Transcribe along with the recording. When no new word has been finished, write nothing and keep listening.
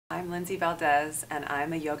I'm Lindsey Valdez, and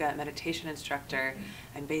I'm a yoga and meditation instructor.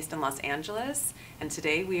 I'm based in Los Angeles, and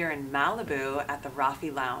today we are in Malibu at the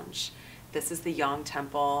Rafi Lounge. This is the Yang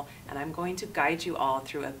Temple, and I'm going to guide you all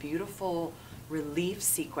through a beautiful relief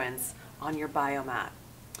sequence on your biomat.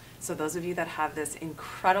 So those of you that have this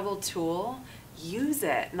incredible tool, use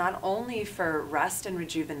it not only for rest and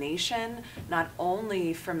rejuvenation, not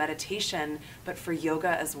only for meditation, but for yoga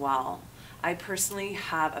as well. I personally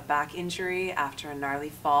have a back injury after a gnarly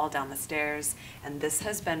fall down the stairs, and this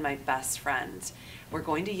has been my best friend. We're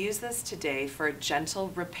going to use this today for a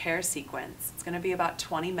gentle repair sequence. It's going to be about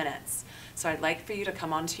 20 minutes. So I'd like for you to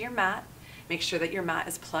come onto your mat, make sure that your mat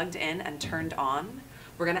is plugged in and turned on.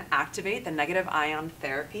 We're going to activate the negative ion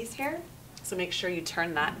therapies here, so make sure you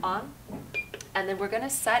turn that on. And then we're going to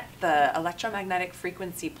set the electromagnetic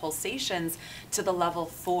frequency pulsations to the level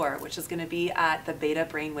 4, which is going to be at the beta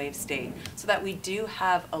brainwave state, so that we do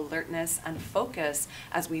have alertness and focus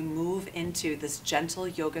as we move into this gentle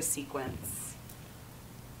yoga sequence.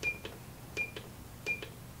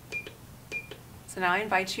 So now I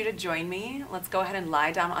invite you to join me. Let's go ahead and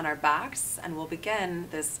lie down on our backs, and we'll begin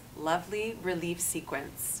this lovely relief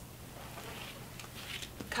sequence.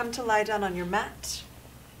 Come to lie down on your mat.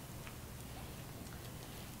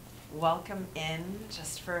 Welcome in,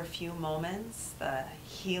 just for a few moments, the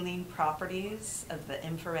healing properties of the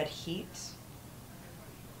infrared heat.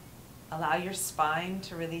 Allow your spine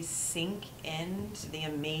to really sink into the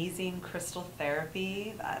amazing crystal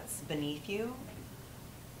therapy that's beneath you.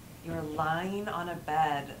 You're lying on a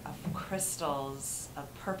bed of crystals of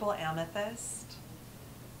purple amethyst,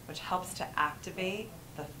 which helps to activate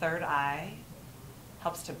the third eye,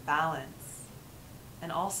 helps to balance, and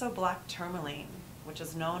also black tourmaline, which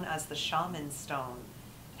is known as the shaman stone.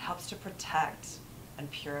 It helps to protect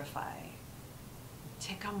and purify.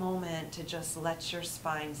 Take a moment to just let your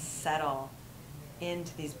spine settle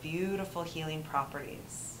into these beautiful healing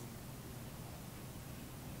properties.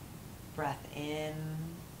 Breath in,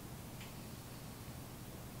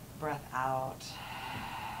 breath out.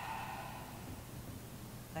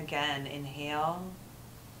 Again, inhale.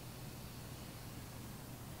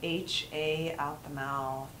 HA out the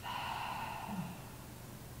mouth.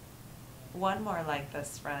 One more like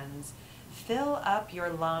this, friends. Fill up your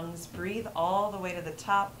lungs, breathe all the way to the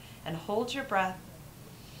top, and hold your breath.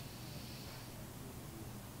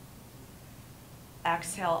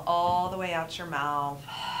 Exhale all the way out your mouth.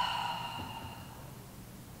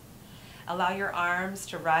 Allow your arms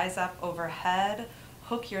to rise up overhead,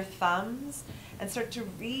 hook your thumbs, and start to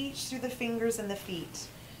reach through the fingers and the feet.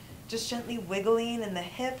 Just gently wiggling in the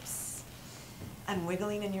hips and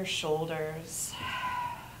wiggling in your shoulders.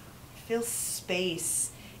 Feel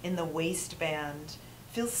space in the waistband.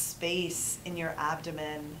 Feel space in your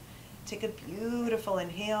abdomen. Take a beautiful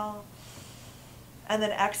inhale. And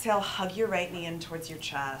then exhale, hug your right knee in towards your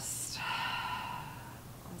chest.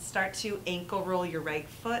 And start to ankle roll your right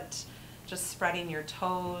foot, just spreading your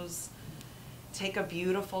toes. Take a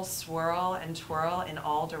beautiful swirl and twirl in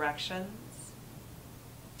all directions.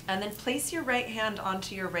 And then place your right hand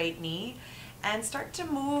onto your right knee and start to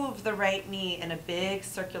move the right knee in a big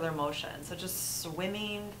circular motion. So just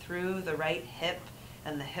swimming through the right hip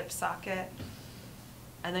and the hip socket.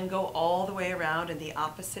 And then go all the way around in the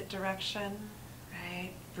opposite direction,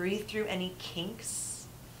 right? Breathe through any kinks.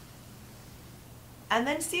 And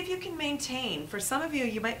then see if you can maintain. For some of you,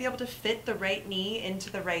 you might be able to fit the right knee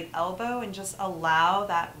into the right elbow and just allow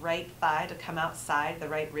that right thigh to come outside the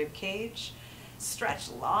right rib cage.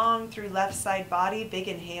 Stretch long through left side body, big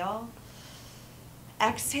inhale.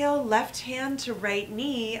 Exhale, left hand to right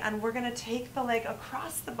knee, and we're going to take the leg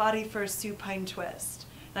across the body for a supine twist.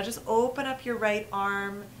 Now just open up your right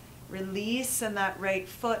arm, release in that right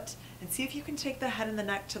foot, and see if you can take the head and the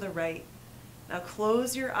neck to the right. Now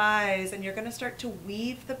close your eyes, and you're going to start to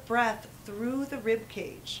weave the breath through the rib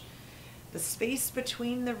cage. The space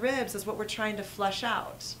between the ribs is what we're trying to flush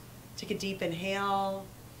out. Take a deep inhale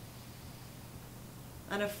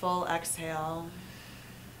and a full exhale.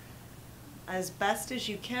 As best as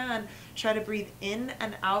you can, try to breathe in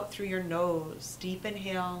and out through your nose. Deep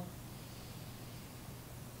inhale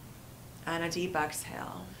and a deep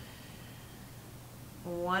exhale.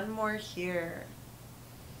 One more here.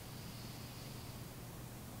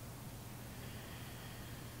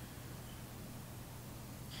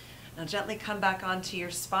 Now gently come back onto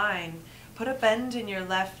your spine. Put a bend in your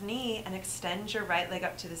left knee and extend your right leg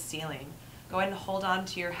up to the ceiling. Go ahead and hold on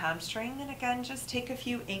to your hamstring, and again, just take a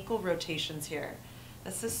few ankle rotations here.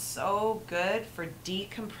 This is so good for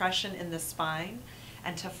decompression in the spine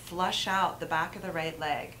and to flush out the back of the right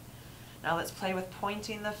leg. Now let's play with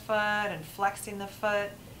pointing the foot and flexing the foot.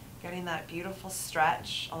 Getting that beautiful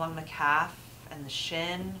stretch along the calf and the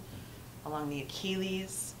shin, along the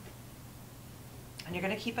Achilles. And you're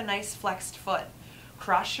going to keep a nice flexed foot.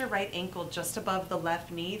 Cross your right ankle just above the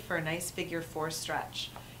left knee for a nice figure 4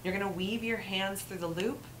 stretch. You're going to weave your hands through the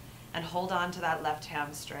loop and hold on to that left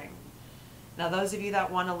hamstring. Now those of you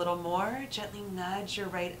that want a little more, gently nudge your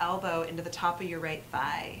right elbow into the top of your right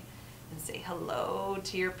thigh and say hello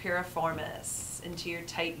to your piriformis, into your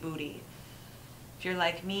tight booty. If you're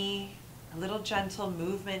like me, a little gentle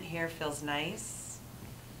movement here feels nice.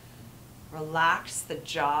 Relax the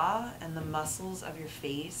jaw and the muscles of your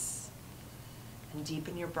face and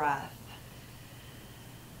deepen your breath.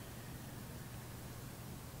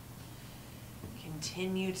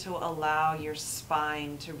 Continue to allow your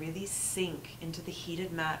spine to really sink into the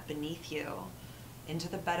heated mat beneath you, into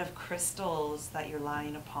the bed of crystals that you're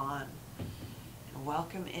lying upon. And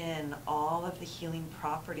welcome in all of the healing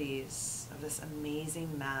properties of this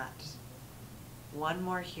amazing mat. One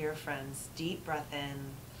more here, friends. Deep breath in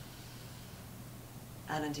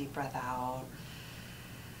and a deep breath out.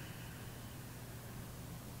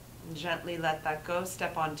 And gently let that go.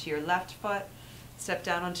 Step onto your left foot. Step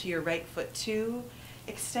down onto your right foot too.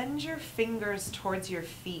 Extend your fingers towards your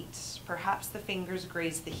feet. Perhaps the fingers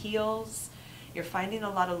graze the heels. You're finding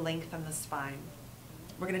a lot of length in the spine.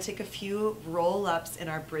 We're going to take a few roll-ups in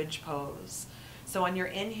our bridge pose. So on your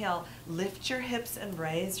inhale, lift your hips and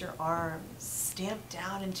raise your arms. Stamp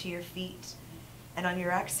down into your feet. And on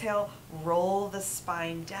your exhale, roll the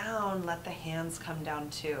spine down. Let the hands come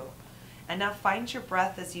down too. And now find your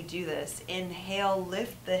breath as you do this. Inhale,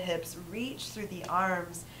 lift the hips, reach through the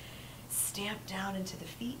arms, stamp down into the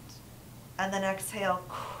feet. And then exhale,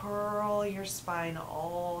 curl your spine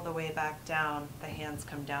all the way back down. The hands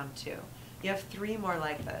come down too. You have 3 more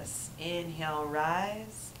like this. Inhale,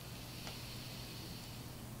 rise.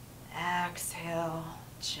 Exhale,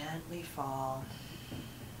 gently fall.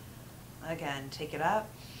 Again, take it up.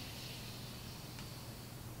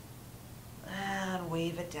 And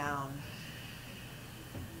wave it down.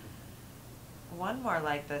 One more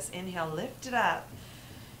like this. Inhale, lift it up.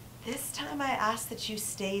 This time I ask that you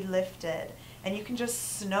stay lifted. And you can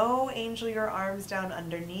just snow angel your arms down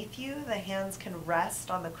underneath you. The hands can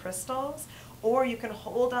rest on the crystals. Or you can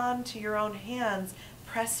hold on to your own hands,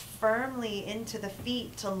 press firmly into the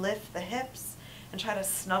feet to lift the hips, and try to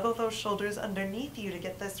snuggle those shoulders underneath you to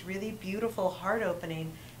get this really beautiful heart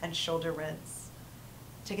opening and shoulder rinse.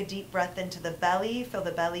 Take a deep breath into the belly, feel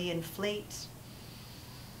the belly inflate.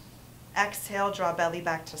 Exhale, draw belly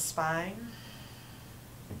back to spine.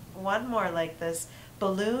 One more like this.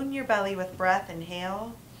 Balloon your belly with breath,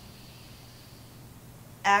 inhale.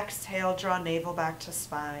 Exhale, draw navel back to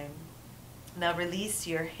spine. Now release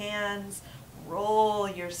your hands, roll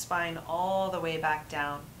your spine all the way back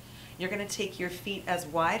down. You're going to take your feet as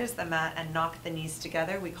wide as the mat and knock the knees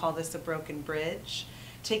together. We call this a broken bridge.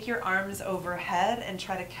 Take your arms overhead and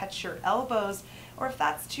try to catch your elbows, or if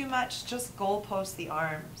that's too much, just goalpost the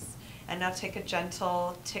arms. And now take a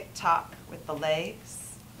gentle tick-tock with the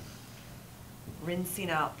legs, rinsing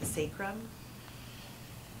out the sacrum,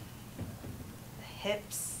 the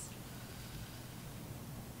hips,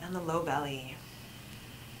 and the low belly.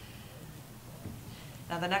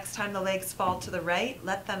 Now the next time the legs fall to the right,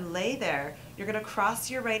 let them lay there. You're going to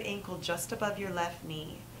cross your right ankle just above your left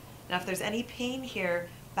knee. Now if there's any pain here,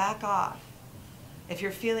 back off. If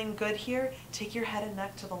you're feeling good here, take your head and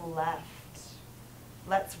neck to the left.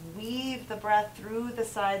 Let's weave the breath through the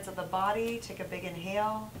sides of the body. Take a big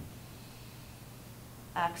inhale.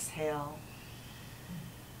 Exhale.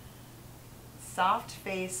 Soft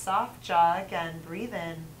face, soft jaw. Again, breathe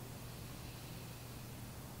in.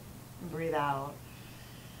 Breathe out.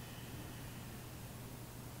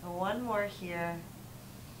 One more here.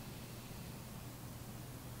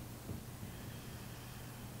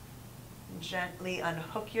 Gently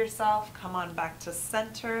unhook yourself, come on back to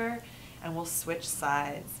center, and we'll switch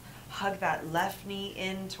sides. Hug that left knee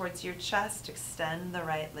in towards your chest, extend the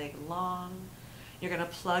right leg long. You're going to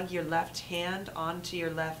plug your left hand onto your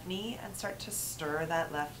left knee and start to stir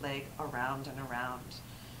that left leg around and around.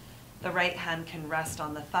 The right hand can rest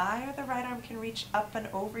on the thigh, or the right arm can reach up and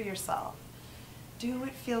over yourself. Do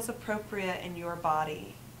what feels appropriate in your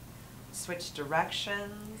body. Switch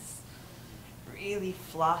directions, really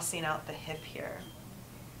flossing out the hip here.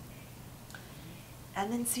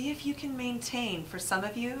 And then see if you can maintain. For some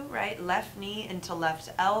of you, right, left knee into left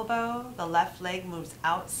elbow, the left leg moves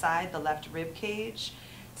outside the left rib cage.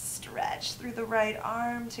 Stretch through the right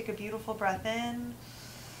arm, take a beautiful breath in.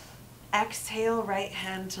 Exhale, right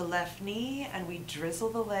hand to left knee, and we drizzle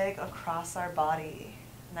the leg across our body.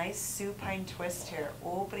 Nice supine twist here,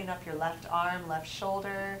 opening up your left arm, left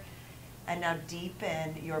shoulder, And now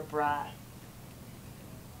deepen your breath.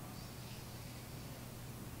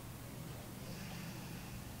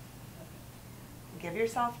 Give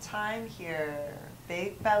yourself time here.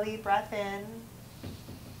 Big belly breath in.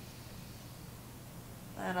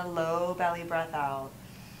 And a low belly breath out.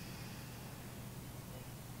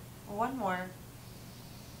 One more.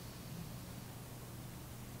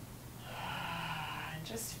 And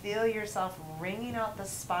just feel yourself wringing out the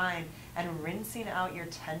spine and rinsing out your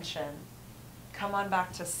tension. Come on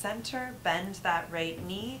back to center, bend that right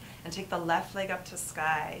knee, and take the left leg up to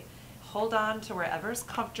sky. Hold on to wherever's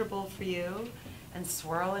comfortable for you, and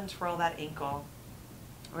swirl and twirl that ankle.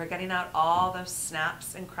 We're getting out all those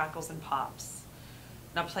snaps and crackles and pops.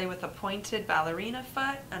 Now play with a pointed ballerina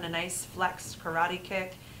foot and a nice flexed karate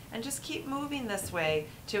kick, and just keep moving this way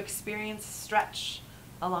to experience stretch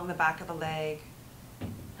along the back of the leg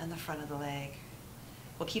and the front of the leg.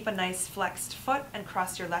 We'll keep a nice flexed foot and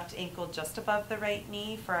cross your left ankle just above the right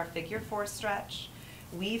knee for our figure 4 stretch.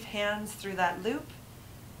 Weave hands through that loop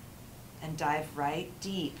and dive right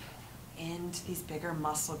deep into these bigger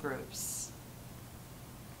muscle groups.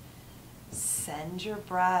 Send your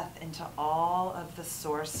breath into all of the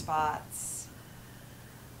sore spots.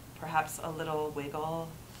 Perhaps a little wiggle.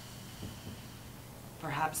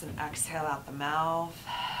 Perhaps an exhale out the mouth.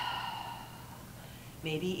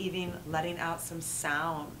 Maybe even letting out some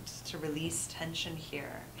sound to release tension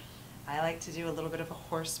here. I like to do a little bit of a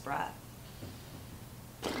horse breath.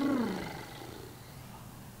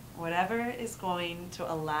 Whatever is going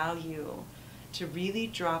to allow you to really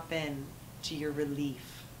drop in to your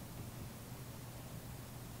relief.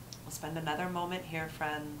 We'll spend another moment here,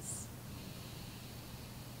 friends.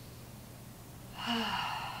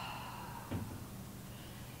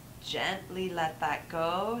 Gently let that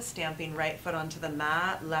go, stamping right foot onto the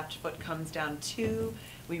mat, left foot comes down 2.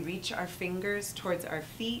 We reach our fingers towards our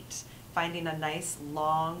feet, finding a nice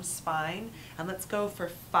long spine. And let's go for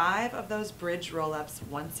 5 of those bridge roll-ups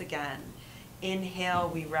once again. Inhale,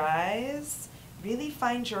 we rise. Really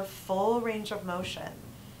find your full range of motion.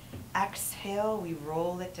 Exhale, we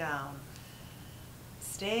roll it down.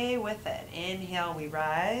 Stay with it. Inhale, we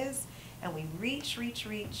rise, and we reach, reach,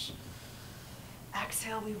 reach.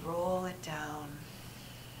 Exhale, we roll it down.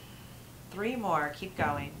 3 more, keep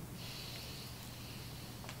going.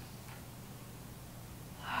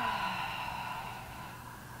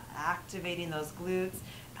 Activating those glutes,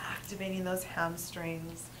 activating those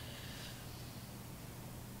hamstrings.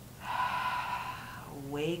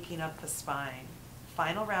 Waking up the spine.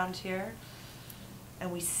 Final round here.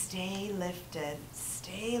 And we stay lifted,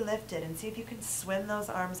 and see if you can swim those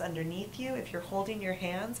arms underneath you. If you're holding your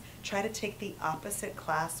hands, try to take the opposite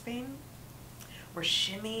clasping. We're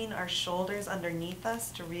shimmying our shoulders underneath us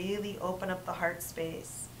to really open up the heart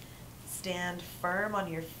space. Stand firm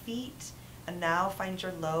on your feet, and now find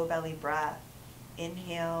your low belly breath.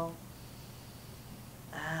 Inhale,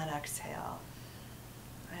 and exhale.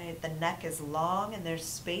 All right, the neck is long, and there's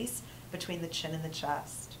space between the chin and the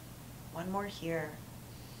chest. One more here.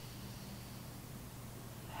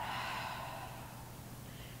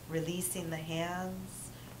 Releasing the hands,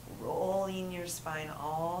 rolling your spine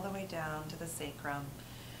all the way down to the sacrum.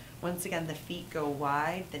 Once again, the feet go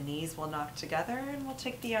wide, the knees will knock together, and we'll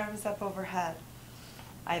take the arms up overhead.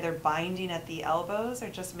 Either binding at the elbows or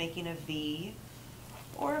just making a V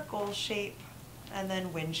or a goal shape, and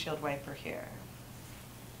then windshield wiper here.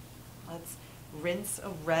 Let's rinse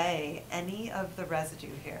away any of the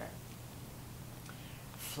residue here.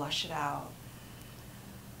 Flush it out.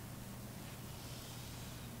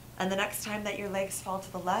 And the next time that your legs fall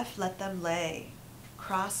to the left, let them lay.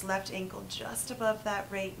 Cross left ankle just above that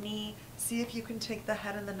right knee. See if you can take the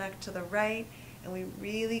head and the neck to the right. And we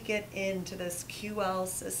really get into this QL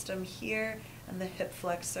system here and the hip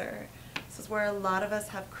flexor. This is where a lot of us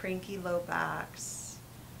have cranky low backs.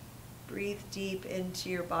 Breathe deep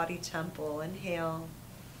into your body temple. Inhale.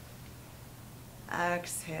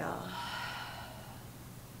 Exhale.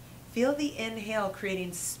 Feel the inhale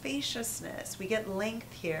creating spaciousness. We get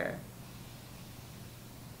length here.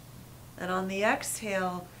 And on the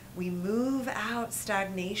exhale, we move out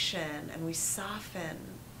stagnation and we soften.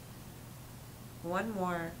 One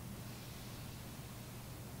more.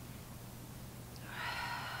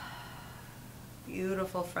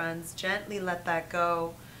 Beautiful, friends. Gently let that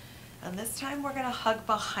go. And this time we're going to hug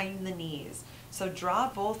behind the knees. So draw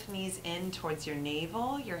both knees in towards your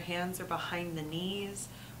navel. Your hands are behind the knees.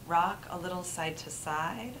 Rock a little side to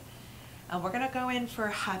side. And we're going to go in for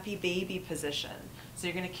happy baby position. So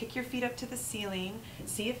you're going to kick your feet up to the ceiling.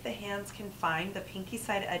 See if the hands can find the pinky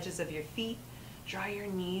side edges of your feet. Draw your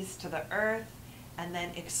knees to the earth and then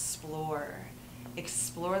explore.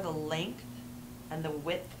 Explore the length and the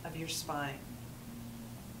width of your spine.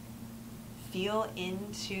 Feel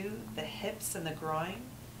into the hips and the groin.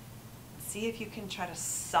 See if you can try to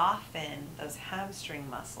soften those hamstring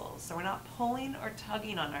muscles. So we're not pulling or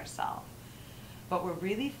tugging on ourselves, but we're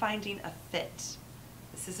really finding a fit.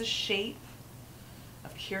 This is a shape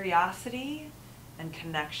of curiosity and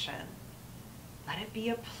connection. Let it be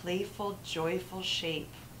a playful, joyful shape.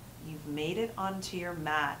 You've made it onto your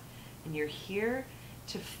mat, and you're here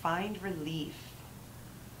to find relief.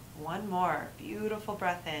 One more beautiful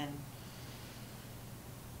breath in,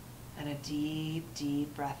 and a deep,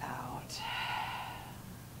 deep breath out.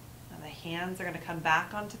 And the hands are going to come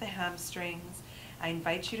back onto the hamstrings. I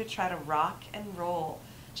invite you to try to rock and roll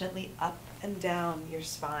gently up and down your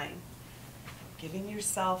spine, giving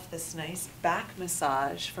yourself this nice back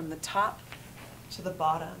massage from the top to the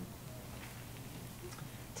bottom.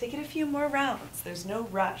 Take it a few more rounds. There's no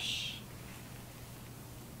rush.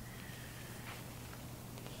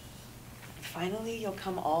 Finally, you'll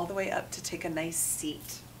come all the way up to take a nice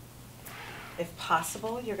seat. If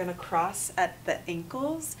possible, you're going to cross at the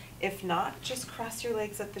ankles. If not, just cross your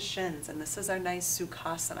legs at the shins. And this is our nice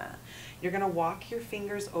Sukhasana. You're going to walk your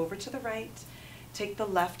fingers over to the right. Take the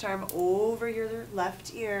left arm over your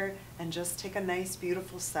left ear and just take a nice,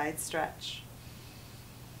 beautiful side stretch.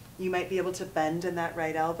 You might be able to bend in that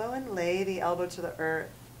right elbow and lay the elbow to the earth.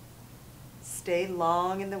 Stay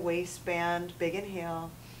long in the waistband. Big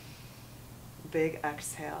inhale. Big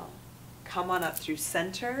exhale. Come on up through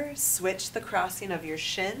center. Switch the crossing of your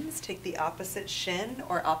shins. Take the opposite shin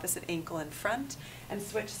or opposite ankle in front and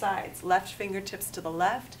switch sides. Left fingertips to the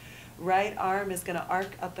left. Right arm is going to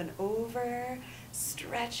arc up and over.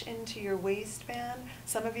 Stretch into your waistband.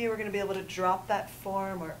 Some of you are going to be able to drop that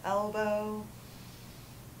forearm or elbow.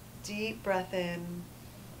 Deep breath in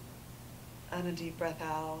and a deep breath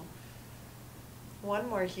out. One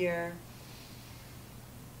more here.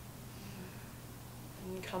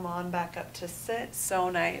 And come on back up to sit.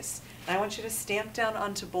 So nice. And I want you to stamp down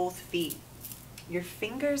onto both feet. Your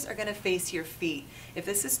fingers are going to face your feet. If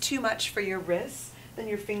this is too much for your wrists, then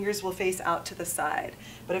your fingers will face out to the side.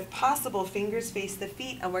 But if possible, fingers face the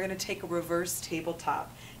feet, and we're going to take a reverse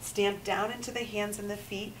tabletop. Stamp down into the hands and the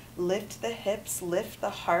feet, lift the hips, lift the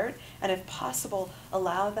heart, and if possible,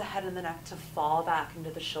 allow the head and the neck to fall back into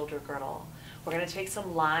the shoulder girdle. We're going to take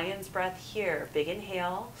some lion's breath here. Big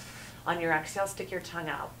inhale. On your exhale, stick your tongue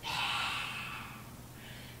out.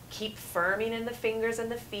 Keep firming in the fingers and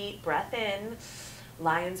the feet. Breath in.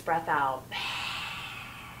 Lion's breath out.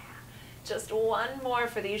 Just one more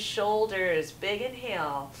for these shoulders. Big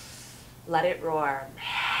inhale. Let it roar.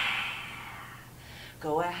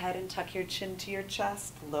 Go ahead and tuck your chin to your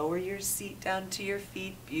chest. Lower your seat down to your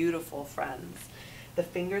feet. Beautiful, friends. The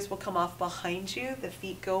fingers will come off behind you. The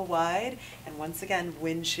feet go wide. And once again,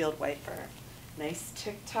 windshield wiper. Nice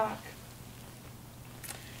tick-tock.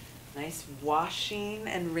 Nice washing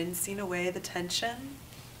and rinsing away the tension.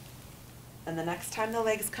 And the next time the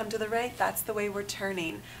legs come to the right, that's the way we're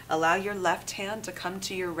turning. Allow your left hand to come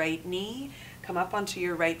to your right knee, come up onto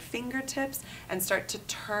your right fingertips, and start to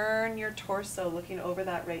turn your torso looking over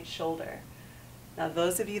that right shoulder. Now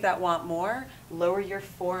those of you that want more, lower your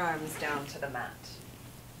forearms down to the mat.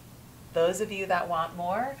 Those of you that want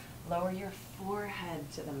more, lower your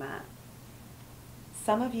forehead to the mat.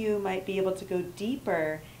 Some of you might be able to go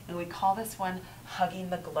deeper, and we call this one hugging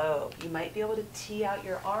the globe. You might be able to tee out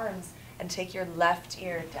your arms and take your left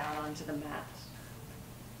ear down onto the mat.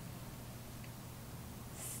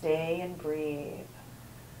 Stay and breathe.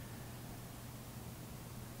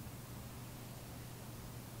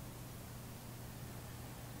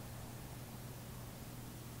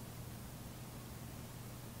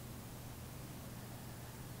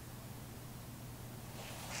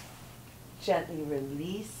 Gently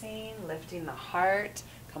releasing, lifting the heart,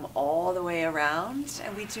 come all the way around,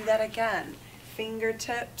 and we do that again.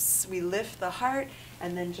 Fingertips, we lift the heart,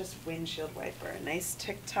 and then just windshield wiper. A nice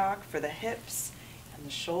tick-tock for the hips and the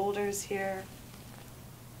shoulders here.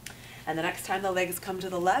 And the next time the legs come to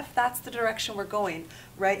the left, that's the direction we're going.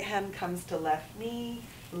 Right hand comes to left knee,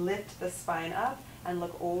 lift the spine up, and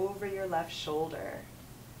look over your left shoulder.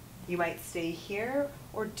 You might stay here,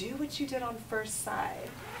 or do what you did on first side,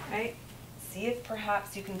 right? See if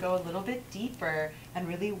perhaps you can go a little bit deeper and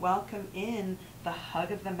really welcome in the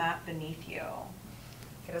hug of the mat beneath you.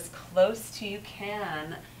 Get as close to you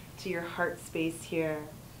can to your heart space here.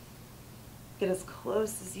 Get as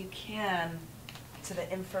close as you can to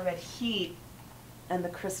the infrared heat and the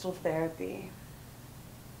crystal therapy.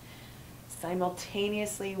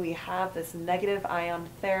 Simultaneously, we have this negative ion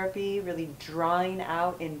therapy, really drawing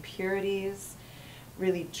out impurities,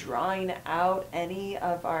 really drawing out any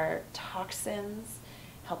of our toxins,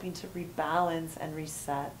 helping to rebalance and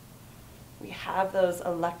reset. We have those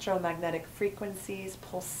electromagnetic frequencies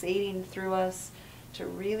pulsating through us to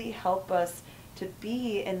really help us to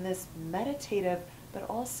be in this meditative but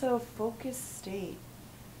also focused state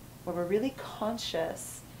where we're really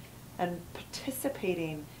conscious and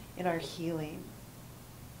participating in our healing.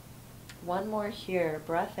 One more here,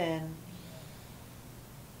 breath in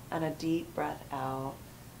and a deep breath out.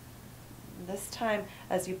 This time,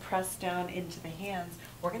 as you press down into the hands,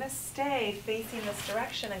 we're going to stay facing this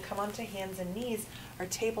direction and come onto hands and knees, our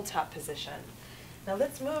tabletop position. Now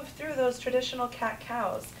let's move through those traditional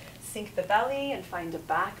cat-cows. Sink the belly and find a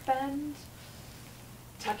back bend.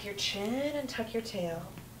 Tuck your chin and tuck your tail.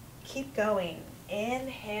 Keep going.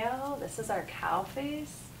 Inhale, this is our cow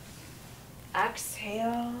face.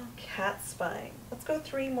 Exhale, cat spine. Let's go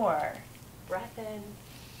 3 more. Breath in,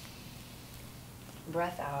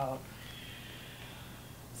 breath out.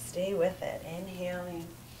 Stay with it. Inhaling,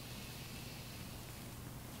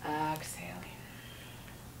 exhaling.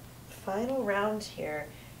 Final round here.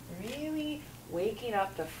 Really waking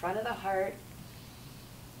up the front of the heart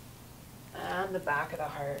and the back of the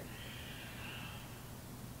heart.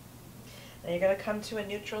 Now you're going to come to a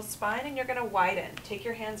neutral spine and you're going to widen. Take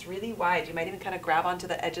your hands really wide. You might even kind of grab onto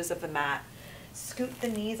the edges of the mat. Scoot the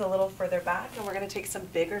knees a little further back, and we're going to take some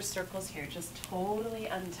bigger circles here, just totally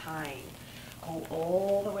untying. Go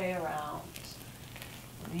all the way around.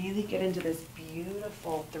 Really get into this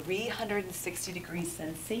beautiful 360-degree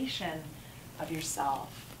sensation of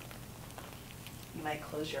yourself. You might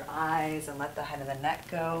close your eyes and let the head of the neck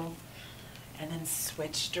go, and then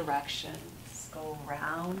switch directions. Go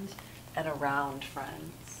round and around,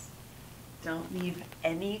 friends. Don't leave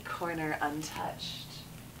any corner untouched.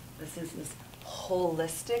 This is this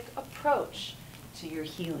holistic approach to your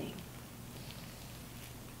healing.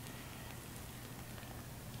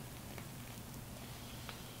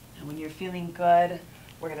 And when you're feeling good,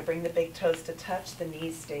 we're going to bring the big toes to touch, the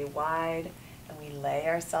knees stay wide, and we lay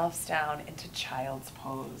ourselves down into child's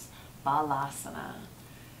pose, Balasana.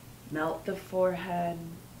 Melt the forehead,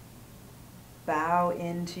 bow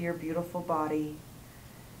into your beautiful body.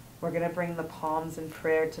 We're going to bring the palms in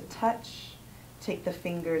prayer to touch, take the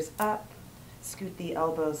fingers up, scoot the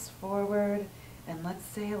elbows forward, and let's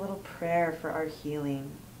say a little prayer for our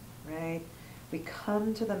healing, right? We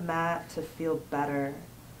come to the mat to feel better.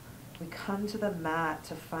 We come to the mat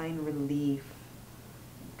to find relief.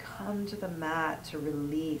 We come to the mat to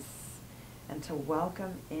release and to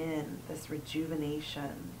welcome in this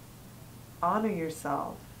rejuvenation. Honor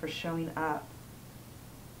yourself for showing up.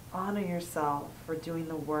 Honor yourself for doing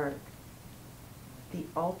the work. The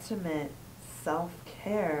ultimate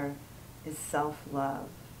self-care is self-love.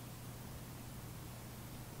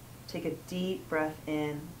 Take a deep breath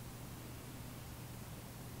in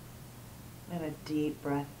and a deep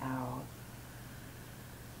breath out.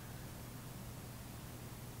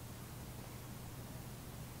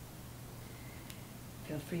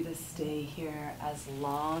 Feel free to stay here as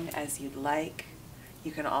long as you'd like.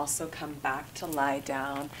 You can also come back to lie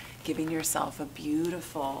down, giving yourself a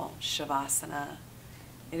beautiful Shavasana.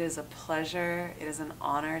 It is a pleasure, it is an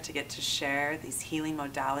honor to get to share these healing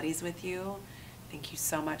modalities with you. Thank you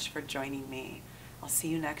so much for joining me. I'll see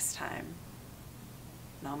you next time.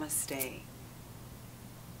 Namaste.